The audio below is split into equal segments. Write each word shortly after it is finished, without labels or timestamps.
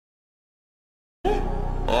I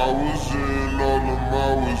was in, all of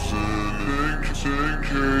I was in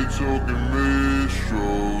 10K token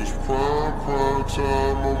mistros. Prime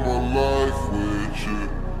time on my life with you.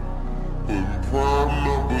 Putting prime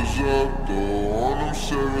numbers up though. On them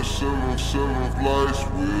 777 flights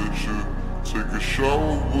with you. Take a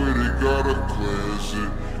shower with it, gotta cleanse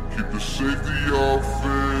it. Keep the safety off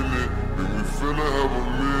in it. And we finna have a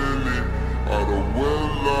minute. Out of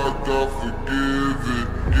wedlock, I forgive it.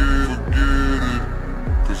 Forget it.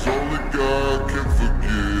 Cause only God can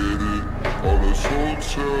forget it. All this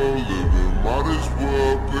hotel living, might as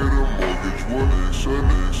well pay the mortgage. What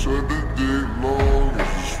they said the dick long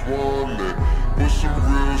as a swan net. Put some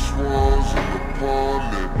real swans in the pond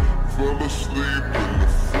net. Fell asleep in the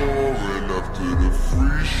foreign after the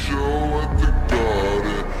free show at the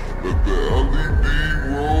garden. Let the LED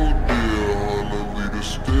roll there, Hunter, lead the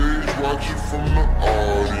stage, watch it from the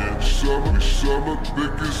audience. We sell the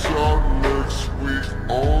biggest out next week.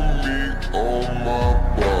 On me, on my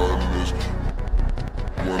partners.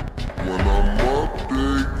 When I'm up,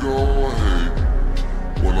 they gon' hate.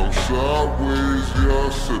 When I'm sideways, yeah,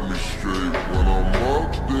 set me straight. When I'm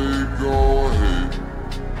up, they gon' hate.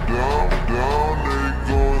 Down,